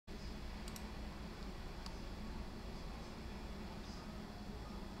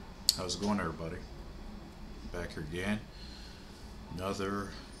How's it going, everybody? Back here again. Another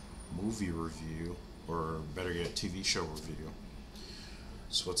movie review, or better yet, TV show review.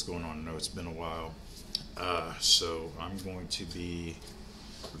 So, what's going on? I know it's been a while. So, I'm going to be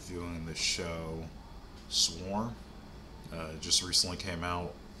reviewing the show Swarm. Just recently came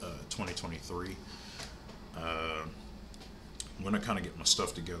out, 2023. I'm going to kind of get my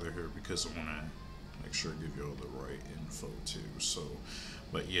stuff together here because I want to make sure I give you all the right info too. So,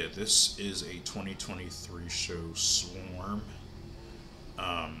 but yeah, this is a 2023 show, Swarm.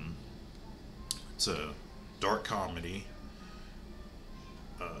 Um, it's a dark comedy.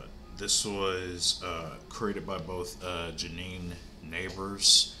 This was created by both Janine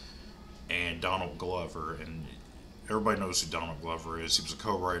Neighbors and Donald Glover, and everybody knows who Donald Glover is. He was a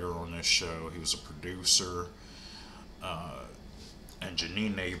co-writer on this show. He was a producer. Uh, and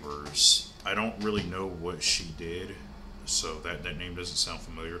Janine Neighbors, I don't really know what she did, so that name doesn't sound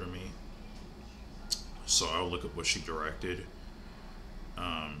familiar to me. So I'll look at what she directed,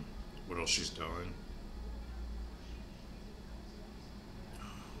 what else she's done.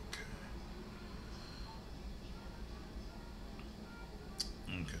 Okay.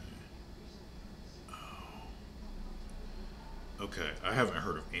 Okay. Okay. I haven't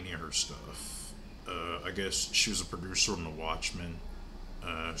heard of any of her stuff. I guess she was a producer on the Watchmen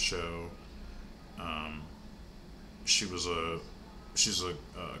show. Um, she was a she's a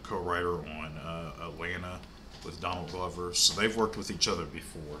co-writer on Atlanta with Donald Glover, so they've worked with each other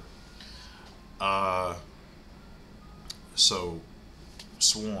before. Uh, so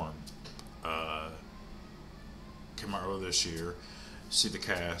Swarm uh, came out earlier this year. See the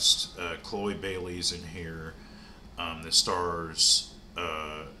cast. Chloe Bailey's in here. That stars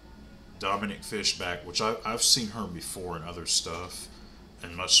Dominic Fishback, which I've seen her before in other stuff,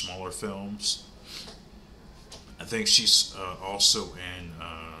 in much smaller films. I think she's also in.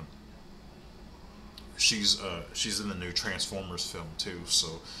 She's in the new Transformers film too.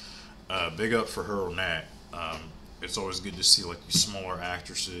 So big up for her on that. It's always good to see like these smaller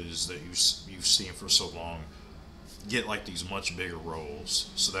actresses that you've seen for so long get like these much bigger roles.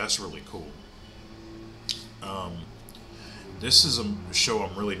 So that's really cool. Um, this is a show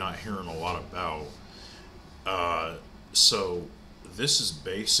I'm really not hearing a lot about. Uh, so this is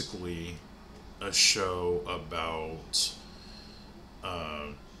basically a show uh,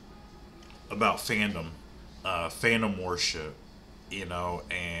 about fandom, fandom worship,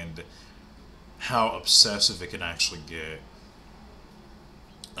 and how obsessive it can actually get.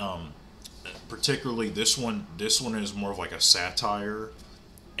 Um, Particularly this one. This one is more of like a satire,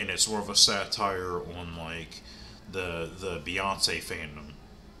 and it's more of a satire on like the Beyonce fandom.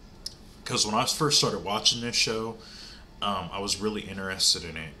 Because when I first started watching this show, I was really interested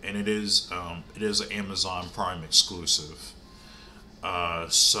in it, and it is an Amazon Prime exclusive.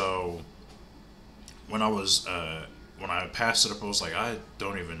 So when I passed it up, I was like, I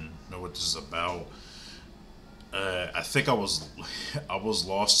don't even know what this is about. I think I was I was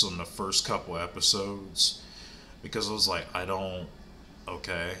lost on the first couple episodes because I was like, I don't,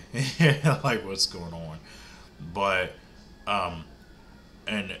 okay, like what's going on, but um,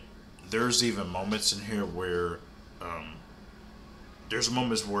 and there's even moments in here where um, there's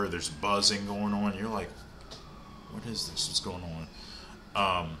moments where there's buzzing going on. You're like, what is this? What's going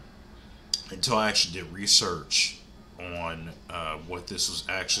on? Until I actually did research on what this was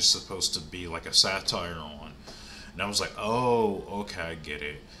actually supposed to be like a satire on, and I was like, oh, okay, I get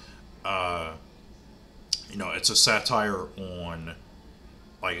it. Uh, it's a satire on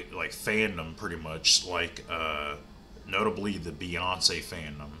like fandom, pretty much, like notably the Beyonce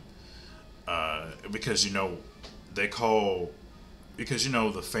fandom, because they call because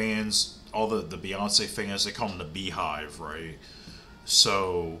the fans, all the Beyonce fans, they call them the Beehive, right?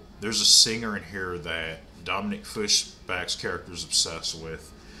 So there's a singer in here that Dominic Fishback's character is obsessed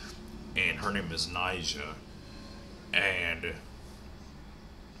with, and her name is Nija, and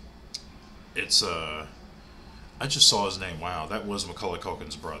it's I just saw his name. Wow, that was Macaulay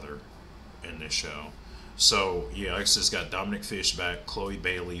Culkin's brother in this show. So yeah, like I said, it's got Dominic Fishback, Chloe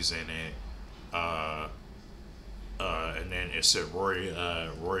Bailey's in it, uh, and then it said Roy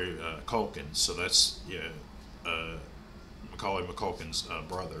Culkin. So that's uh, Macaulay Culkin's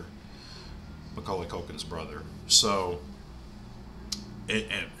brother. So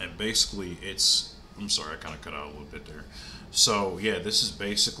and basically it's, I'm sorry, I kind of cut out a little bit there. So yeah, this is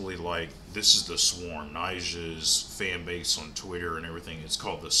basically like, this is the Swarm. Nija's fan base on Twitter and everything. It's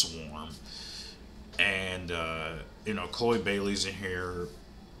called the Swarm, and Chloe Bailey's in here.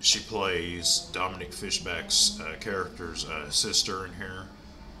 She plays Dominic Fishback's character's sister in here,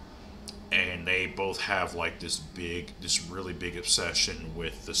 and and they both have like this really big obsession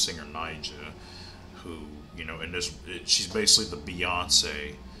with the singer Nyjah, who in this she's basically the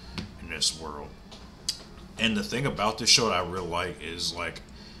Beyonce in this world. And the thing about this show that I really like is like,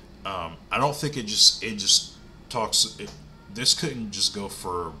 I don't think it just talks. This couldn't just go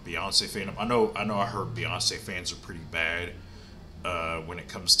for Beyonce fandom. I know. I heard Beyonce fans are pretty bad when it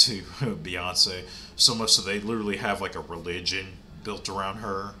comes to Beyonce. So much so they literally have like a religion built around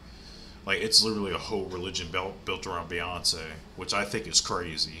her. Like it's literally a whole religion built around Beyonce, which I think is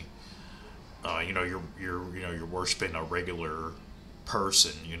crazy. You're worshiping a regular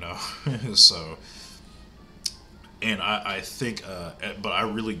person, so. And I think, but I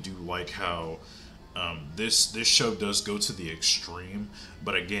really do like how this show does go to the extreme,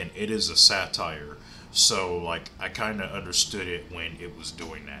 but again, it is a satire. So like I kind of understood it when it was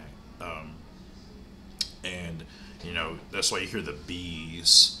doing that, and that's why you hear the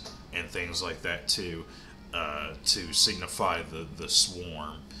bees and things like that too, to signify the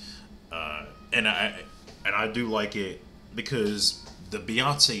swarm. And I do like it because the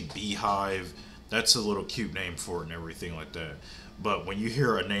Beyonce Beehive, that's a little cute name for it and everything like that. But when you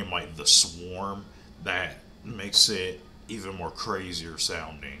hear a name like the Swarm, that makes it even more crazier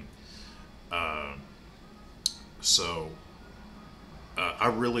sounding. Uh, so I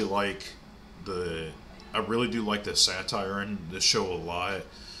really like the I really do like the satire in the show a lot.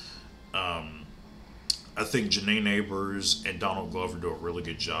 Um, I think Janae Neighbors and Donald Glover do a really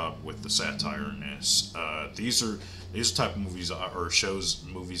good job with the satire in this. These are type of or shows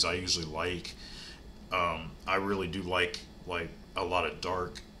movies I usually like. I really do like a lot of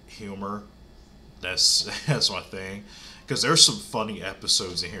dark humor. That's that's my thing. Because there's some funny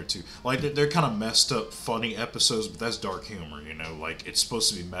episodes in here too. Like they're kind of messed up, funny episodes, but that's dark humor. Like it's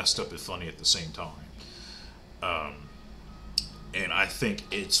supposed to be messed up and funny at the same time. Um, and I think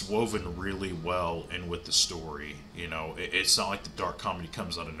it's woven really well in with the story. It's not like the dark comedy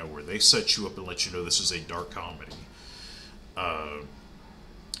comes out of nowhere. They set you up and let you know this is a dark comedy, uh,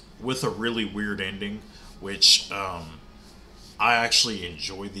 with a really weird ending, which I actually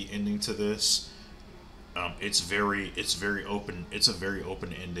enjoyed the ending to this. It's very open. It's a very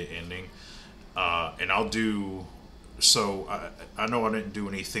open-ended ending, and I'll do. So I know I didn't do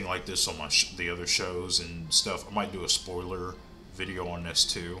anything like this on the other shows and stuff. I might do a spoiler video on this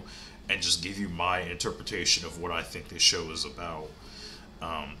too, and just give you my interpretation of what I think this show is about.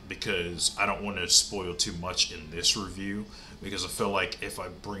 Because I don't want to spoil too much in this review, because I feel like if I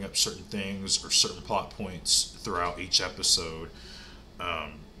bring up certain things or certain plot points throughout each episode,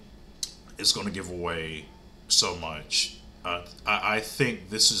 um, it's going to give away so much. I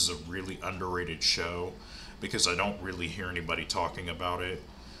think this is a really underrated show because I don't really hear anybody talking about it.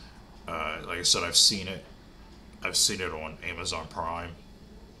 Like I said, I've seen it. I've seen it on Amazon Prime.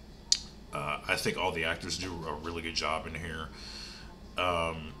 I think all the actors do a really good job in here.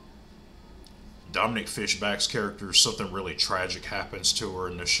 Um, Dominic Fishback's character, something really tragic happens to her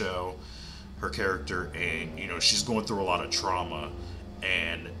in the show. Her character, and she's going through a lot of trauma,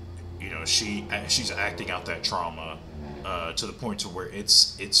 and she's acting out that trauma to the point to where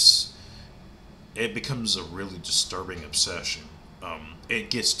it becomes a really disturbing obsession. It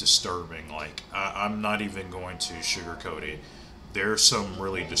gets disturbing. Like I'm not even going to sugarcoat it. There's some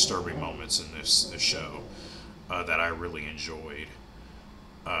really disturbing moments in this show that I really enjoyed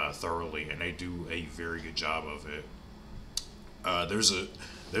thoroughly, and they do a very good job of it. There's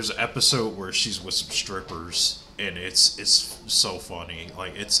an episode where she's with some strippers, and it's so funny.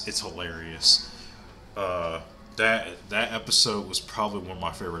 Like it's hilarious. That episode was probably one of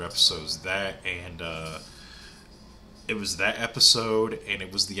my favorite episodes. That and it was that episode, and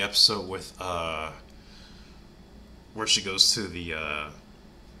it was the episode with where she goes to the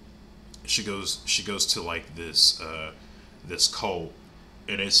she goes to like this cult,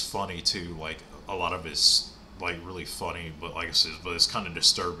 and it's funny too. Like a lot of it's like really funny, but like I said, but it's kind of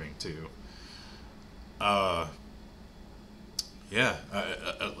disturbing too. Uh, yeah,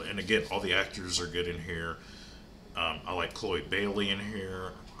 and again, all the actors are good in here. I like Chloe Bailey in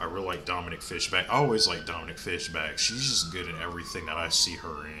here. I really like Dominic Fishback. I always like Dominic Fishback. She's just good in everything that I see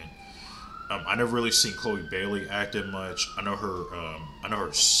her in. I never really seen Chloe Bailey acting much. I know her. I know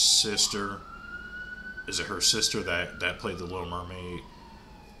her sister. Is it her sister that played the Little Mermaid?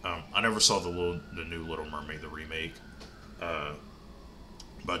 I never saw the new Little Mermaid, the remake, uh,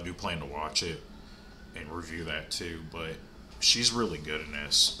 but I do plan to watch it and review that too. But she's really good in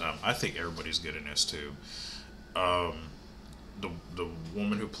this. I think everybody's good in this too. Um, the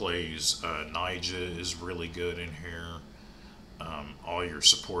woman who plays Nyjah is really good in here. All your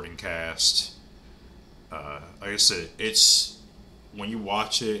supporting cast. Like I said, it's when you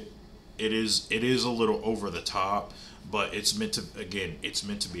watch it, it is a little over the top, but it's meant to, again, it's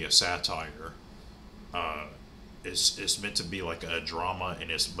meant to be a satire. Uh, it's meant to be like a drama, and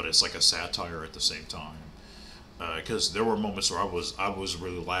it's like a satire at the same time. Because there were moments where I was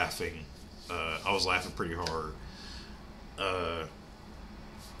really laughing. I was laughing pretty hard. Uh,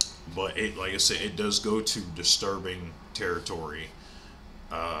 but it, like I said, it does go to disturbing territory.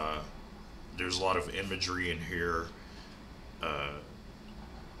 Uh, there's a lot of imagery in here, uh,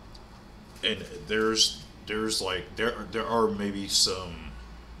 and there's like there are maybe some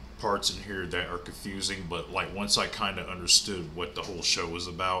parts in here that are confusing, but like once I kind of understood what the whole show was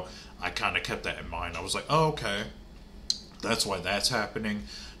about, I kind of kept that in mind. I was like, oh, okay, that's why that's happening.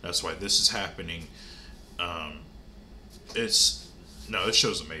 That's why this is happening. Um, it's no, this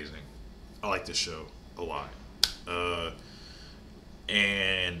show's amazing. I like this show a lot. Uh,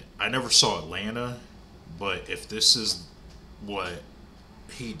 and I never saw Atlanta, but if this is what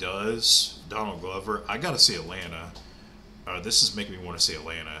he does, Donald Glover, I gotta see Atlanta. This is making me want to see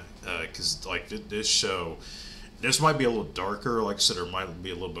Atlanta because like this show, this might be a little darker. Like I said, it might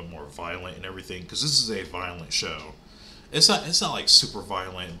be a little bit more violent and everything because this is a violent show. It's not like super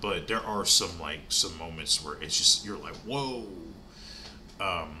violent, but there are some moments where it's just you're like whoa.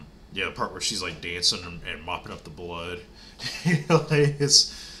 Yeah, the part where she's like dancing and mopping up the blood. Like,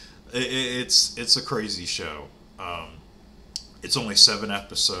 it's a crazy show. It's only 7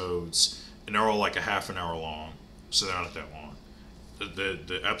 episodes, and they're all like a half an hour long, so they're not that long.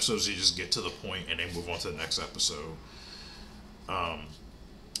 The episodes you just get to the point and they move on to the next episode. Um,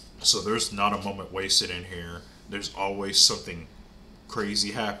 so there's not a moment wasted in here. There's always something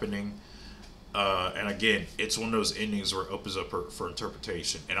crazy happening. And again, it's one of those endings where it opens up for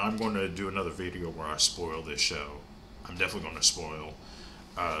interpretation. And I'm going to do another video where I spoil this show. I'm definitely going to spoil.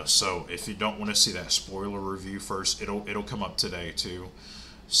 So if you don't want to see that spoiler review first, it'll come up today too.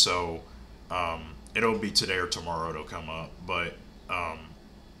 So it'll be today or tomorrow it'll come up. But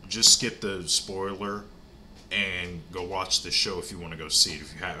just skip the spoiler and go watch the show if you want to go see it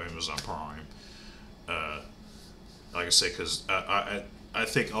if you have Amazon Prime. Uh, like I say, because I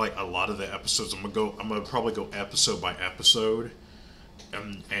think like a lot of the episodes I'm gonna probably go episode by episode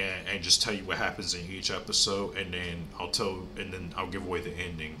and just tell you what happens in each episode, and then I'll give away the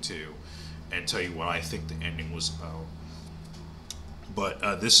ending too, and tell you what I think the ending was about.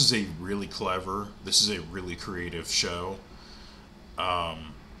 But this is a really creative show.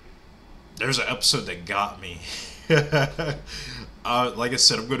 There's an episode that got me. Like I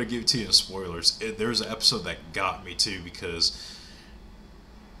said, I'm going to give it to you in spoilers. There's an episode that got me too because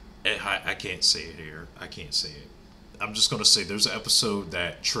I can't say it here. I can't say it. I'm just going to say there's an episode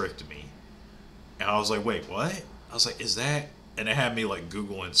that tricked me. And I was like, wait, what? I was like, is that? And it had me like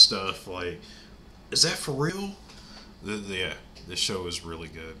Googling stuff like, is that for real? Yeah, this show is really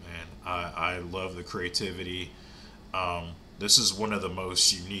good, man. I love the creativity. This is one of the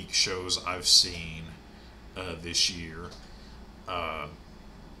most unique shows I've seen this year. Uh,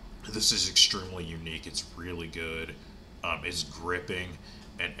 this is extremely unique. It's really good. It's gripping,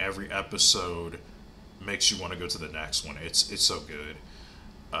 and every episode makes you want to go to the next one. It's so good.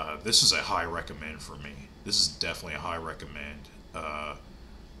 This is a high recommend for me. This is definitely a high recommend.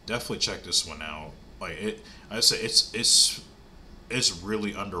 Definitely check this one out. Like it, I say it's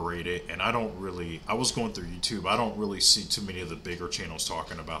really underrated, and I was going through YouTube. I don't really see too many of the bigger channels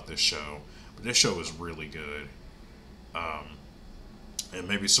talking about this show, but this show is really good. And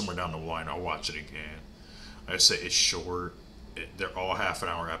maybe somewhere down the line I'll watch it again. I say it's short. They're all half an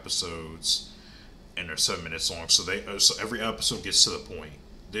hour episodes, and they're 7 minutes long. So every episode gets to the point.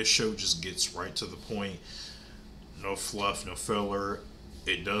 This show just gets right to the point. No fluff, no filler.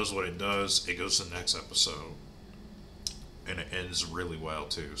 It does what it does. It goes to the next episode, and it ends really well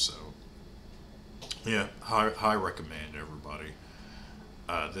too. So yeah, high recommend everybody.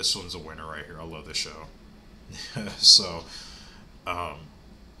 This one's a winner right here. I love this show. So um,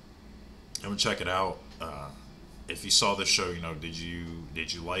 I'm gonna check it out. If you saw this show, did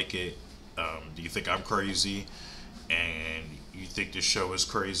you like it? Do you think I'm crazy? And you think this show is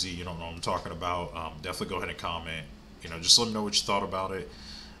crazy? You don't know what I'm talking about? Definitely go ahead and comment. Just let me know what you thought about it.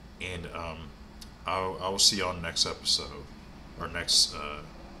 And I will see you on the next episode or next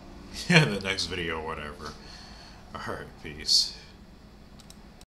yeah, the next video or whatever. All right, peace.